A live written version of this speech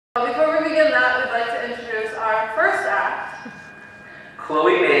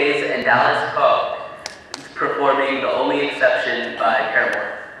Performing The Only Exception by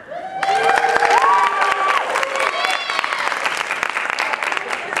Paramore.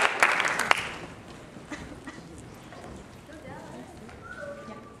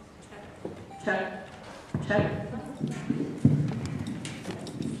 Check. Check.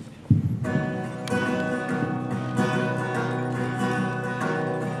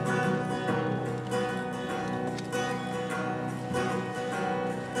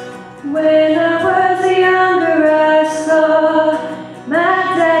 When I was younger, I saw my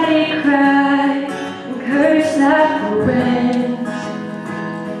daddy cry and curse at the wind.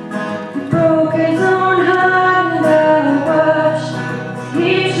 He broke his own heart and I watched as he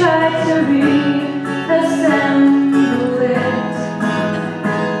tried to reassemble it.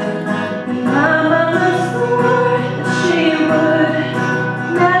 And my mama swore that she would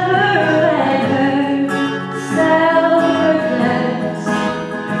never let herself forget.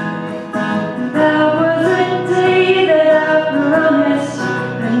 That was a day that I promised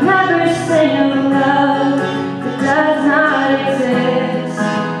I'd never sing of love that does not exist.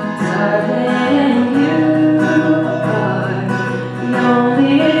 Darling, you are the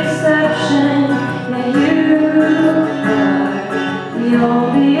only exception. Yeah, you are the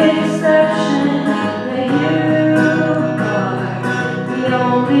only exception. Yeah, you are the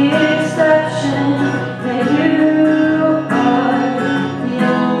only exception. Yeah, you are the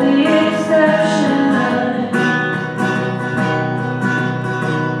only exception.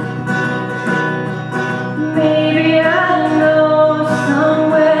 Maybe I know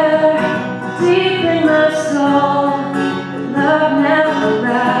somewhere deep in my soul that love never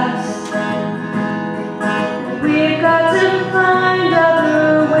lasts. We've got to find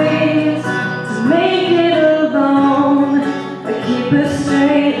other ways to make it alone, or keep a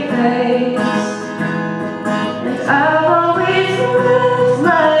straight face. And I've always lived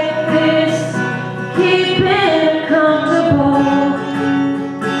like this, keeping a comfortable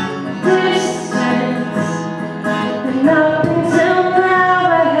distance. And up until now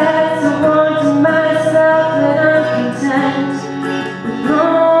I had to warn to myself that I'm content with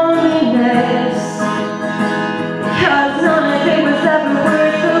loneliness, because none of it was ever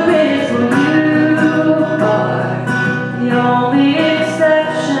worth the risk. Well, you are the only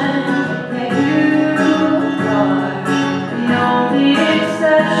exception. Yeah, you are the only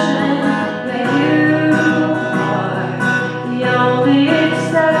exception. Yeah, you are the only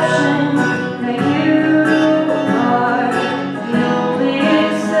exception. Yeah, you are the only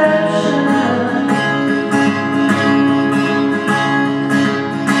exception.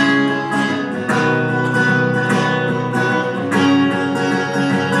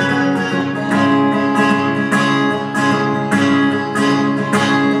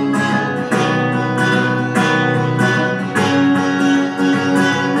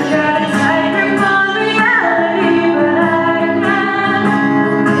 I got a tight grip on reality, but I can't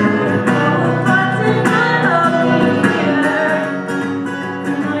know what's in front of me here.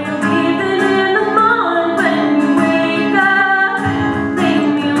 I know you're leaving in the morning when you wake up. Leave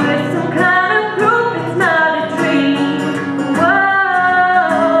me with some kind of proof it's not a dream. Whoa.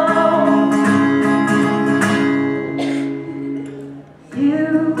 You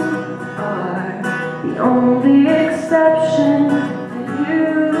are the only exception. You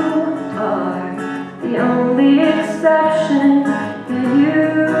are the only exception. You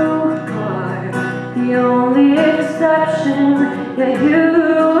are the only exception. Yeah, you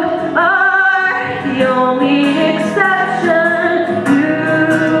are the only exception. You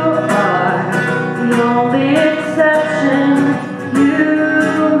are the only exception. You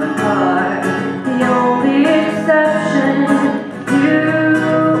are the only exception. You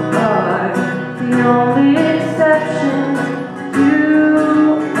are the only exception. You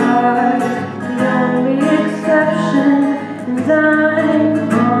are the only exception. And I